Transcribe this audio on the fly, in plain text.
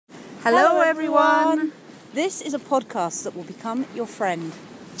Hello everyone! This is a podcast that will become your friend.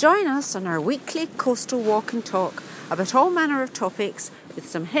 Join us on our weekly coastal walk and talk about all manner of topics with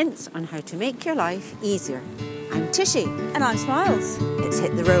some hints on how to make your life easier. I'm Tishy. And I'm Smiles. Let's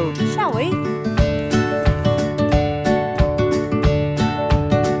hit the road. Shall we?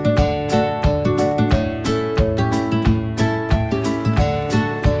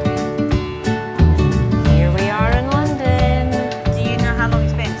 Here we are in London. Do you know how long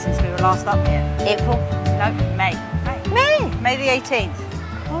it's been since we were last up here? April. No, May. May the 18th.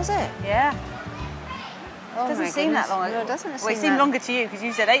 What was it? Yeah. Oh, Doesn't my seem that goodness. long ago. No, it doesn't Well, it seem seemed that. longer to you because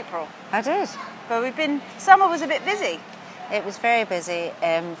you said April. I did. But summer was a bit busy. It was very busy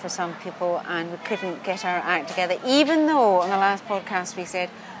for some people and we couldn't get our act together, even though on the last podcast we said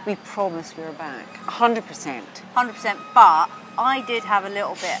we promised we were back. 100%. 100%. But I did have a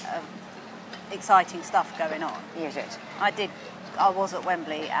little bit of exciting stuff going on. You did. I was at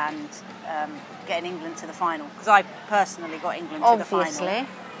Wembley and getting England to the final because I personally got England to the final.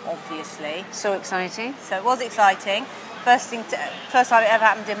 Obviously. So exciting. So it was exciting. First time it ever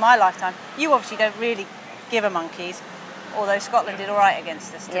happened in my lifetime. You obviously don't really give a monkeys, although Scotland did all right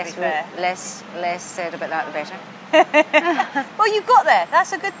against us, to be fair. Less said about that, the better. Well, you got there.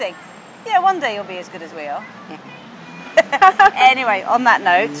 That's a good thing. Yeah, one day you'll be as good as we are. Yeah. Anyway, on that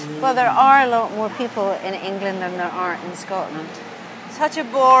note. Well, there are a lot more people in England than there are in Scotland. Such a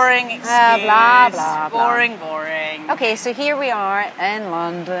boring excuse. Blah, blah, blah. Boring. Okay, so here we are in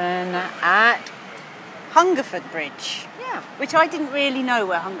London at Hungerford Bridge. Yeah. Which I didn't really know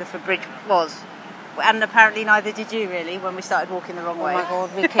where Hungerford Bridge was. And apparently neither did you really when we started walking the wrong way. Oh my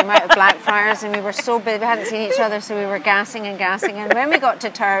God, we came out of Blackfriars and we were so big, we hadn't seen each other, so we were gassing. And when we got to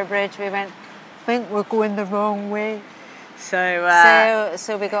Tower Bridge, we went, I think we're going the wrong way.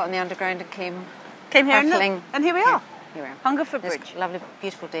 So we got on the underground and came here hurtling. and here we are. Here we are. Hungerford This Bridge. lovely,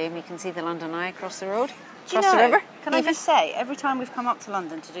 beautiful day, and we can see the London Eye across the road, Do you across the know, river. Can I just say, every time we've come up to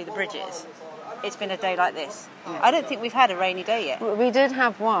London to do the bridges, it's been a day like this. I don't think we've had a rainy day yet. We did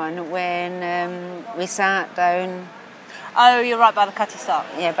have one when we sat down. Oh, you're right, by the Cutty Sark.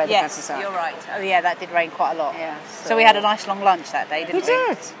 Yeah, by the Cutty Sark. You're right. Oh, yeah, that did rain quite a lot. Yeah. So we had a nice long lunch that day, didn't we? We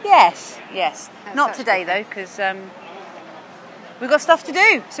did. Yes. That's Not actually today, though, because we've got stuff to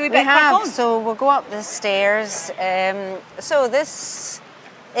do, so we better crack on. So we'll go up the stairs. So this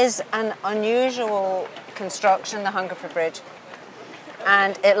is an unusual construction, the Hungerford Bridge.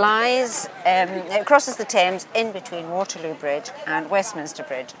 And it lies, it crosses the Thames in between Waterloo Bridge and Westminster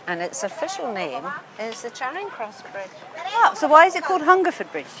Bridge. And its official name is the Charing Cross Bridge. Oh, so why is it called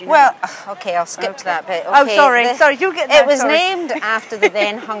Hungerford Bridge? Do you know Well, that? okay, I'll skip to that bit. Oh, Okay, sorry, you'll get there. It was sorry. named after the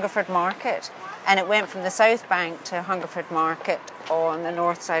then Hungerford Market, and it went from the South Bank to Hungerford Market on the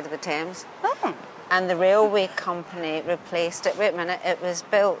north side of the Thames. Oh. And the railway company replaced it. Wait a minute, it was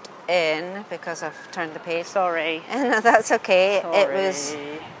built in, because I've turned the page. Sorry. No, that's okay. Sorry.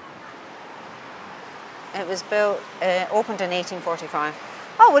 It was built, opened in 1845.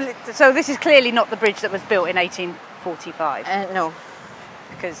 Oh, well, so this is clearly not the bridge that was built in 1845. No.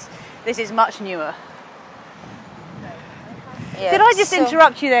 Because this is much newer. Yeah, Did I just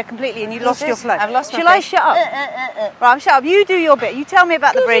interrupt you there completely and you lost your flow? I've lost my Shall I flow. shut up? Right, I'm shut up. You do your bit. You tell me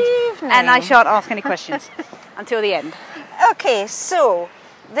about the Good bridge evening. and I shan't ask any questions until the end. Okay, so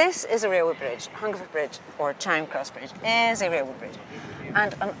this is a railway bridge. Hungerford Bridge, or Charing Cross Bridge, is a railway bridge.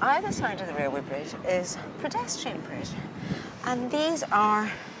 And on either side of the railway bridge is pedestrian bridge. And these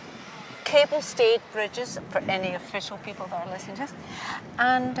are cable-stayed bridges for any official people that are listening to us.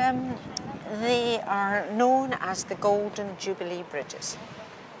 And they are known as the Golden Jubilee Bridges.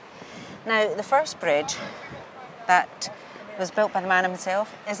 Now, the first bridge that was built by the man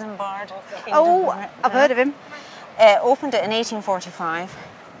himself, Isambard. Oh, I've heard of him. Opened it in 1845.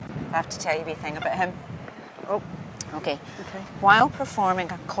 I have to tell you a wee thing about him. Oh, Okay. While performing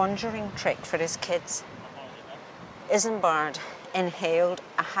a conjuring trick for his kids, Isambard inhaled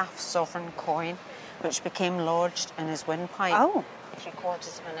a half-sovereign coin, which became lodged in his windpipe. Oh.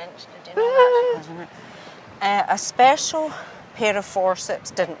 3/4 of an inch. Did you know that? A special pair of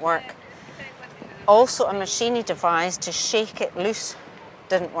forceps didn't work. Also, a machine he devised to shake it loose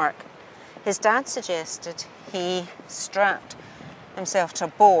didn't work. His dad suggested he strapped himself to a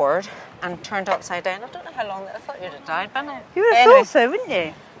board and turned upside down. I don't know how long, I thought you'd have died by now. You would have thought so, wouldn't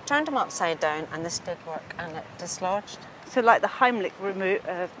you? Turned him upside down and this did work and it dislodged. So like the Heimlich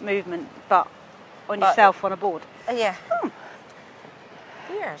movement, but on yourself on a board. Yeah.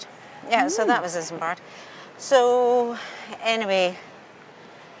 Weird. Yeah, so that was Isambard. So, anyway,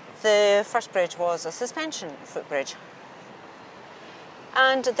 the first bridge was a suspension footbridge.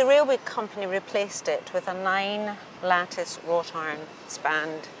 And the railway company replaced it with a 9-lattice wrought iron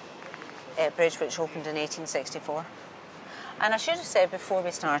spanned bridge which opened in 1864. And I should have said before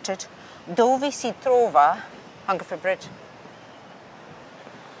we started, Dove si trova Hungerford Bridge.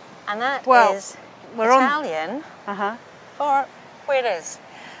 And that is Italian for where is.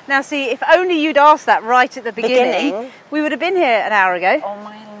 Now see, if only you'd asked that right at the beginning, we would have been here an hour ago. Oh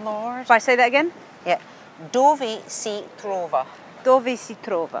my lord. If I say that again? Yeah. Dove si trova. Dove si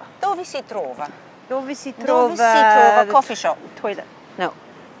trova. Dove si trova. Dove si trova. Dove si trova coffee shop. Toilet. No.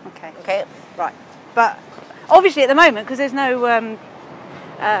 Okay. Okay. Right. But obviously at the moment, because there's no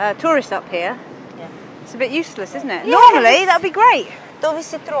tourists up here, it's a bit useless, isn't it? Yes. Normally, that would be great. Dove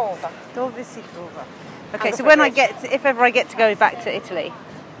si trova. Dove si trova. Okay, so when if ever I get to go back to Italy,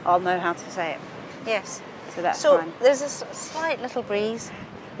 I'll know how to say it. Yes. So that's so fine. There's a slight little breeze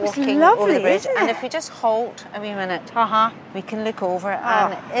walking lovely, over the bridge, isn't and it? if we just halt a wee minute, we can look over. Oh.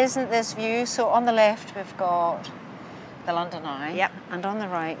 And isn't this view? So on the left we've got the London Eye, Yep. and on the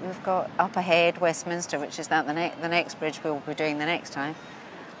right we've got up ahead Westminster, which is the next bridge we'll be doing the next time.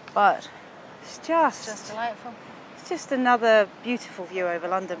 But It's just delightful. It's just another beautiful view over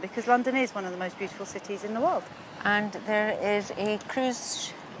London, because London is one of the most beautiful cities in the world. And there is a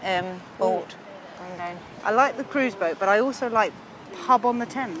cruise boat going down. I like the cruise boat, but I also like Pub on the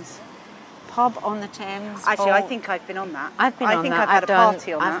Thames. Pub on the Thames. Actually, I boat. think I've been on that. I've been on think that. I've had a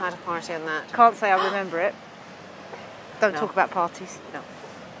party on I've that. had a party on that. Can't say I remember it. Don't No. talk about parties. No.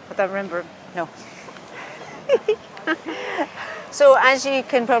 I don't remember them. No. So as you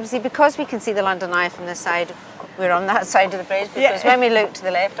can probably see, because we can see the London Eye from this side, we're on that side of the bridge, because when we look to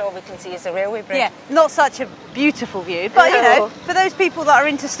the left, all we can see is the railway bridge. Yeah, not such a beautiful view, but you know, for those people that are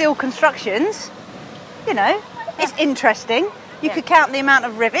into steel constructions, you know, it's interesting. You could count the amount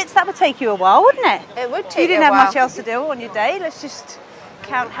of rivets. That would take you a while, wouldn't it? It would take If you didn't a have while. much else to do on your day, let's just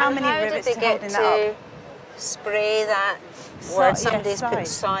count how many rivets did to they holding get that to up. spray that So- word yeah, somebody's side. put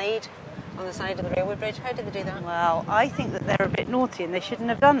side on the side of the railway bridge? How did they do that? Well, I think that they're a bit naughty and they shouldn't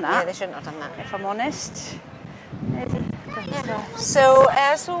have done Yeah, that, they shouldn't have done that. if I'm honest. Maybe. So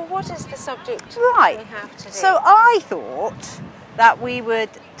what is the subject Right. we have today? So I thought that we would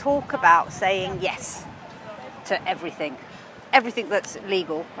talk about saying yes to everything. Everything that's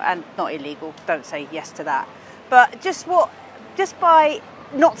legal and not illegal, don't say yes to that. But just by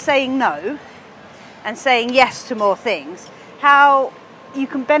not saying no and saying yes to more things, how you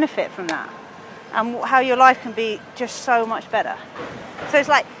can benefit from that and how your life can be just so much better. So it's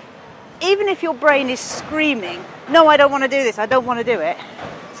like, even if your brain is screaming, no, I don't want to do this, I don't want to do it,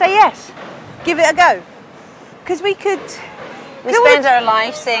 say yes, give it a go. Because we could... we spend our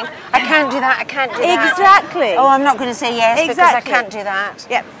life saying, I can't do that, I can't do that. Exactly. Oh, I'm not going to say yes because I Exactly. can't do that.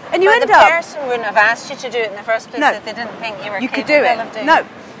 Yep. And you But end the up... person wouldn't have asked you to do it in the first place No. if they didn't think you were You could capable do it. of doing No, it.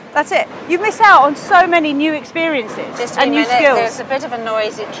 that's it. You miss out on so many new experiences Just a and new minute, skills. there's a bit of a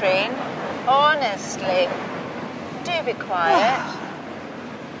noisy train. Honestly, do be quiet.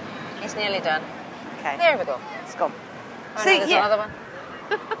 It's nearly done. Okay, There we go. it's gone. Oh, So, no, there's yeah. another one.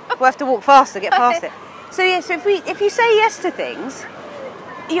 We'll have to walk faster, get past it. So yeah, so if you say yes to things,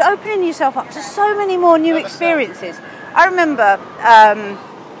 you're opening yourself up to so many more new experiences. I remember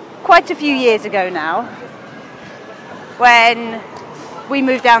quite a few years ago now, when we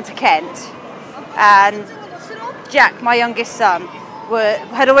moved down to Kent, and Jack, my youngest son,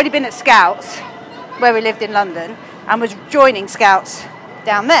 had already been at Scouts, where we lived in London, and was joining Scouts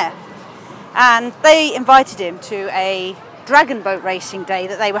down there. And they invited him to a dragon boat racing day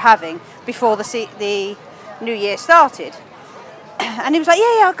that they were having before the new year started. And he was like,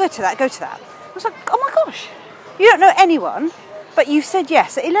 yeah, I'll go to that. I was like, oh my gosh, you don't know anyone, but you said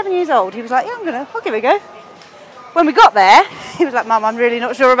yes. At 11 years old, he was like, yeah, I'll give it a go. When we got there, he was like, Mum, I'm really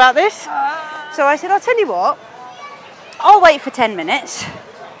not sure about this. So I said, I'll tell you what, I'll wait for 10 minutes,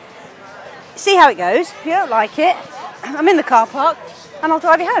 see how it goes. If you don't like it, I'm in the car park and I'll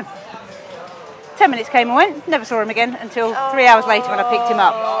drive you home. 10 minutes came and went, never saw him again until 3 hours later when I picked him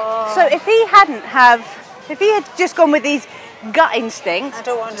up. So if he had just gone with these gut instinct, I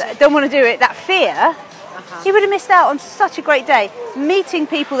don't want to. don't want to do it, that fear, he would have missed out on such a great day, meeting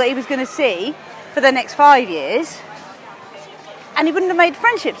people that he was going to see for the next 5 years, and he wouldn't have made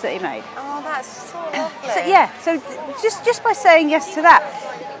friendships that he made. Oh, that's so lovely. So yeah, so just by saying yes to that,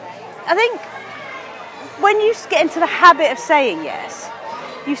 I think when you get into the habit of saying yes,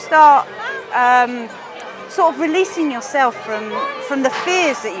 you start sort of releasing yourself from the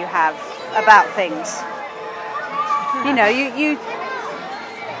fears that you have about things. You know,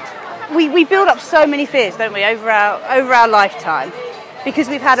 we build up so many fears, don't we, over our lifetime, because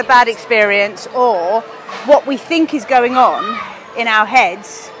we've had a bad experience, or what we think is going on in our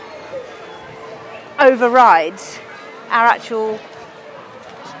heads overrides our actual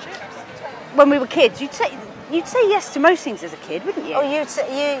when we were kids, you'd say yes to most things as a kid, wouldn't you? Oh, you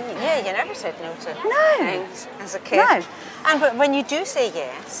never said no to things as a kid. No. But when you do say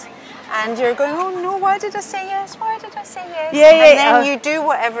yes, and you're going, oh no, why did I say yes? Why did I say yes? Yeah, and then you do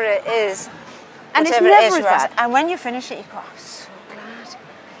whatever it is. And it's whatever it never is as you ask. bad. And when you finish it, you go, I'm so glad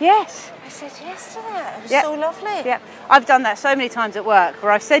Yes. I said yes to that. It was Yep. so lovely. Yeah, I've done that so many times at work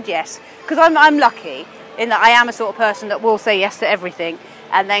where I've said yes because I'm lucky in that I am a sort of person that will say yes to everything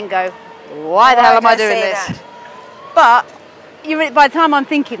and then go, why the hell am I doing say this? that? But by the time I'm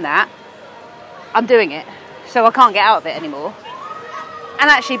thinking that, I'm doing it, so I can't get out of it anymore. And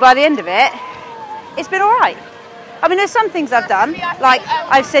actually, by the end of it, it's been all right. I mean, there's some things I've done, like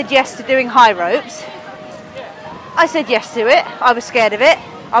I've said yes to doing high ropes. I said yes to it. I was scared of it.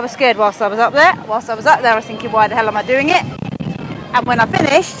 I was scared whilst I was up there. Whilst I was up there, I was thinking, why the hell am I doing it? And when I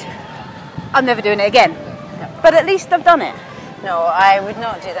finished, I'm never doing it again. But at least I've done it. No, I would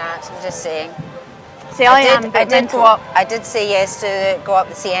not do that. I'm just saying. See, I did go up. I did say yes to go up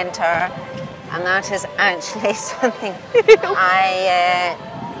the CN Tower, and that is actually something I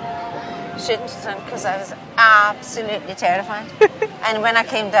shouldn't have done because I was absolutely terrified. And when I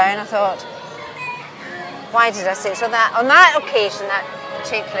came down, I thought, why did I say it? So that on that occasion, that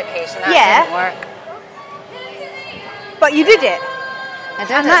particular occasion, that didn't work. But you did it, I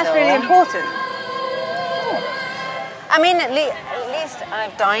did and it, that's though. really important. I mean, at least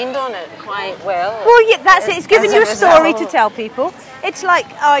I've dined on it quite well. Well, yeah, that's it. It's giving as you a result. story to tell people. It's like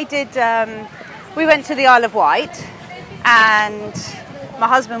I did. We went to the Isle of Wight, and my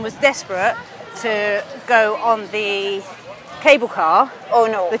husband was desperate to go on the cable car. Oh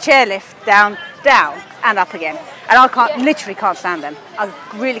no! The chairlift down, and up again. And I literally can't stand them. I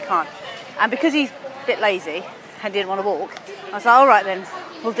really can't. And because he's a bit lazy and didn't want to walk, I was like, all right then,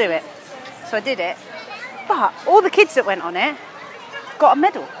 we'll do it. So I did it. But all the kids that went on it got a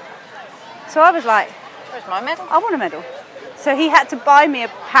medal. So I was like, where's my medal? I want a medal. So he had to buy me a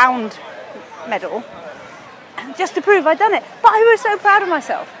 £1 medal just to prove I'd done it. But I was so proud of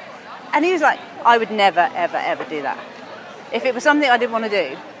myself. And he was like, I would never, ever, ever do that. If it was something I didn't want to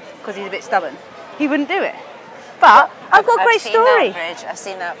do, because he's a bit stubborn, he wouldn't do it. But I've got a great story. I've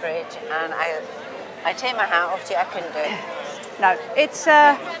seen that bridge, and I take my hat off to you. I couldn't do it. No, it's,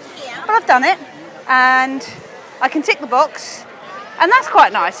 but I've done it, and I can tick the box, and that's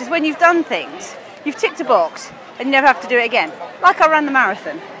quite nice, is when you've done things, you've ticked a box, and you never have to do it again. Like I ran the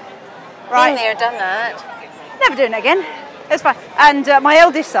marathon. Right? Been there, done that. Never doing it again. It's fine. And my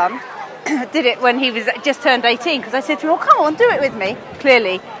eldest son did it when he was just turned 18, because I said to him, oh, come on, do it with me.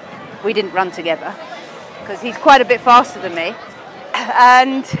 Clearly, we didn't run together, because he's quite a bit faster than me.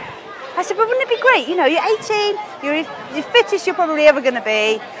 And I said, but wouldn't it be great? You know, you're 18, you're the fittest you're probably ever going to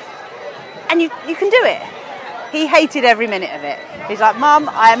be, and you can do it. He hated every minute of it. He's like, Mum,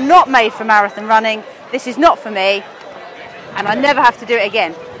 I am not made for marathon running. This is not for me, and I never have to do it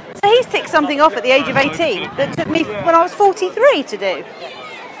again. So he's ticked something off at the age of 18 that took me when I was 43 to do.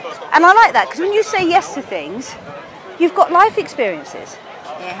 And I like that, because when you say yes to things, you've got life experiences.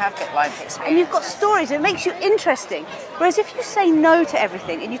 You have got life experience. And you've got stories. It makes you interesting. Whereas if you say no to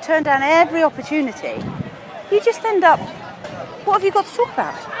everything and you turn down every opportunity, you just end up, what have you got to talk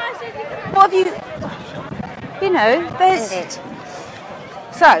about? What have you know, there's... Indeed.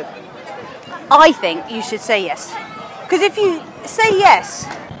 So, I think you should say yes. Because if you say yes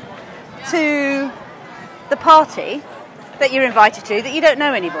to the party that you're invited to, that you don't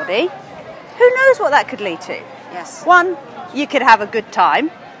know anybody, who knows what that could lead to? Yes. 1, you could have a good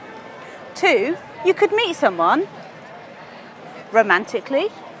time. 2, you could meet someone romantically,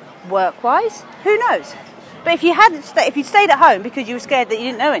 work-wise, who knows? But if you stayed at home because you were scared that you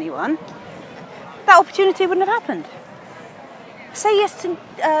didn't know anyone, that opportunity wouldn't have happened. Say yes to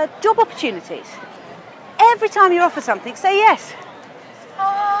job opportunities. Every time you're offered something, say yes.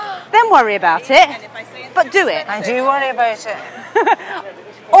 Then worry about it, but do it. I do worry about it.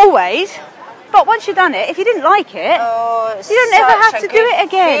 Always. But once you've done it, if you didn't like it, you don't ever have to do it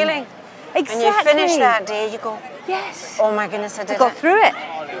again. Feeling. Exactly. When you finish that day, you go, yes. oh my goodness, I did I got through it.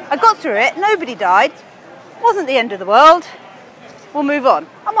 I got through it. Nobody died. Wasn't the end of the world. We'll move on.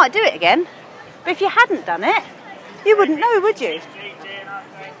 I might do it again. But if you hadn't done it, you wouldn't know, would you?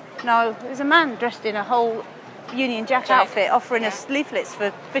 No, there's a man dressed in a whole Union Jack outfit offering us leaflets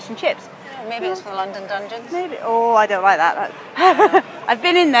for fish and chips. Maybe it's for London Dungeons. Maybe. Oh, I don't like that. I've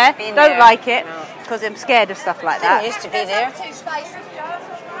been in there. Don't there. like it because I'm scared of stuff like that. I used to be there.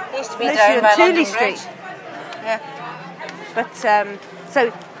 Used to be Literally down on by Tooley London Street. Bridge. Yeah. But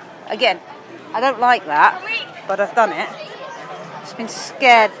so again, I don't like that, but I've done it. Just been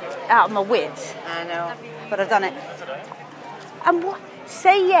scared out of my wits, I know. but I've done it. And what?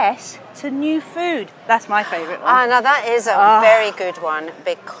 Say yes to new food. That's my favourite one. Ah, now that is a very good one,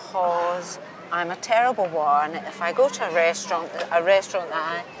 because I'm a terrible one. If I go to a restaurant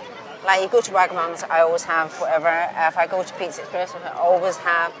that like you go to Wagamama's, I always have whatever. If I go to Pizza Express, I always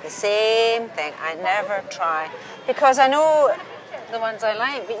have the same thing. I never try, because I know the ones I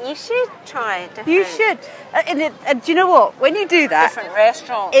like, but you should try different. You should. And do you know what? When you do that, different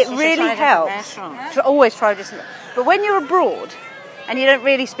restaurants. it really helps to always try different. But when you're abroad and you don't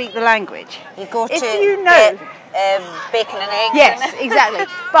really speak the language, You go to get, bacon and eggs. yes, exactly.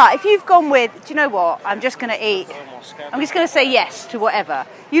 But if you've gone with, do you know what? I'm just going to say yes to whatever.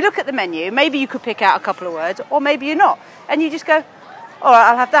 You look at the menu. Maybe you could pick out a couple of words, or maybe you're not, and you just go, all right,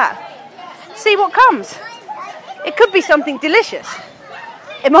 I'll have that. See what comes. It could be something delicious.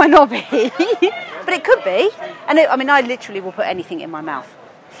 It might not be, but it could be. And I literally will put anything in my mouth.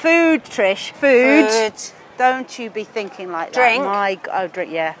 Food, Trish, food. Don't you be thinking like Drink. that.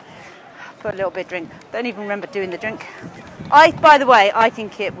 Drink, yeah. Put a little bit of drink. Don't even remember doing the drink. By the way, I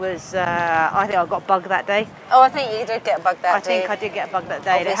think it was, I think I got a bug that day. Oh, I think you did get a bug that day. I think I did get a bug that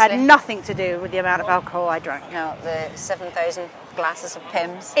day. Obviously. It had nothing to do with the amount of alcohol I drank. No, the 7,000 glasses of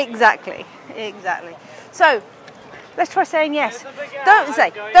Pimm's. Exactly. So, let's try saying yes. Don't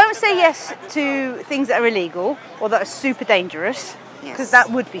say yes to things that are illegal or that are super dangerous, because that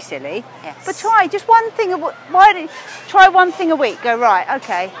would be silly. Yes. But try just one thing. Try one thing a week. Go, right,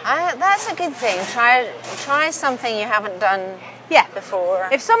 okay. That's a good thing. Try something you haven't done before.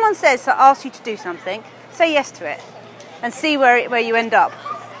 If someone asks you to do something, say yes to it and see where you end up.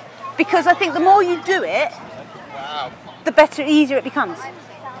 Because I think the more you do it, the easier it becomes.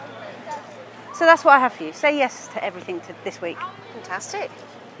 So that's what I have for you. Say yes to everything this week. Fantastic.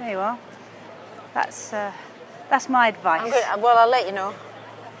 There you are. That's my advice. Well, I'll let you know.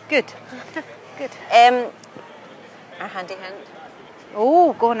 Good. Good. A handy hint.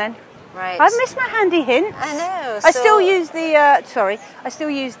 Oh, go on then. Right. I've missed my handy hints. I know. I still use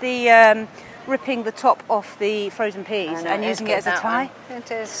the ripping the top off the frozen peas and using it as a tie.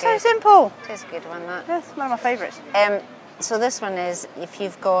 It is so good. simple. It is a good one, that. That's one of my favourites. So this one is if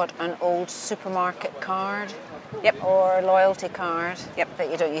you've got an old supermarket card, or loyalty card,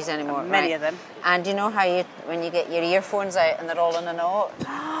 that you don't use anymore. Many of them. And you know how when you get your earphones out and they're all in a knot.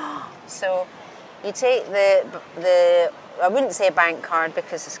 So you take the I wouldn't say a bank card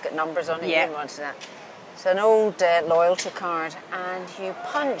because it's got numbers on it. You wouldn't want to do that. So an old loyalty card, and you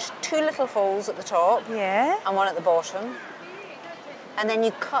punch 2 little holes at the top, and one at the bottom, and then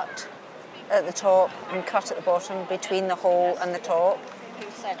you cut at the top and cut at the bottom between the hole and the top,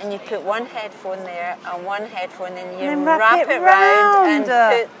 and you put one headphone there and one headphone, and you wrap it round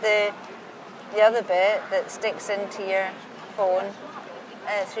and put the other bit that sticks into your phone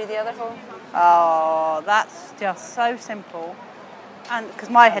through the other hole. Oh, that's just so simple. And because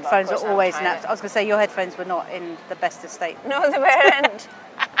my headphones are always napped. I was going to say your headphones were not in the best of state. No, they weren't.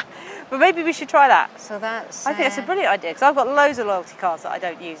 But maybe we should try that. So that's. I think that's a brilliant idea, because I've got loads of loyalty cards that I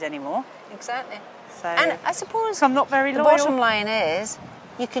don't use anymore. Exactly. So, and I suppose I'm not very loyal. The bottom line is,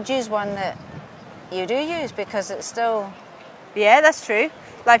 you could use one that you do use, because it's still. Yeah, that's true.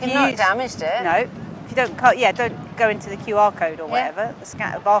 Like you've not damaged it. No. If you don't don't go into the QR code or whatever, the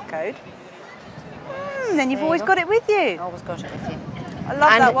barcode. Then you've always got it with you. Always got it with you. I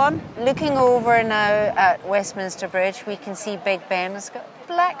love that one. Looking over now at Westminster Bridge, we can see Big Ben has got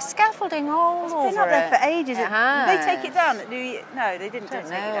black scaffolding all over it. It's been up there for ages. It Did they take it down at New Year? No, they didn't take it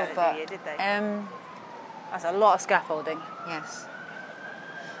down at New Year, did they? That's a lot of scaffolding. Yes.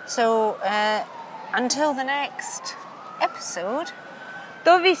 So, until the next episode...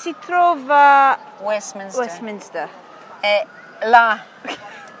 Dove si trova... Westminster. Westminster. Là.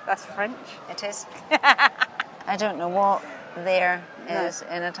 That's French. It is. I don't know what there is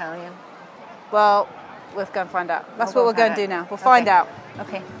in Italian. Well, we'll go and find out. That's what we're going to do now. We'll find out.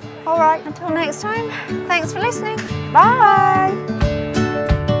 Okay. All right. Until next time, thanks for listening. Bye.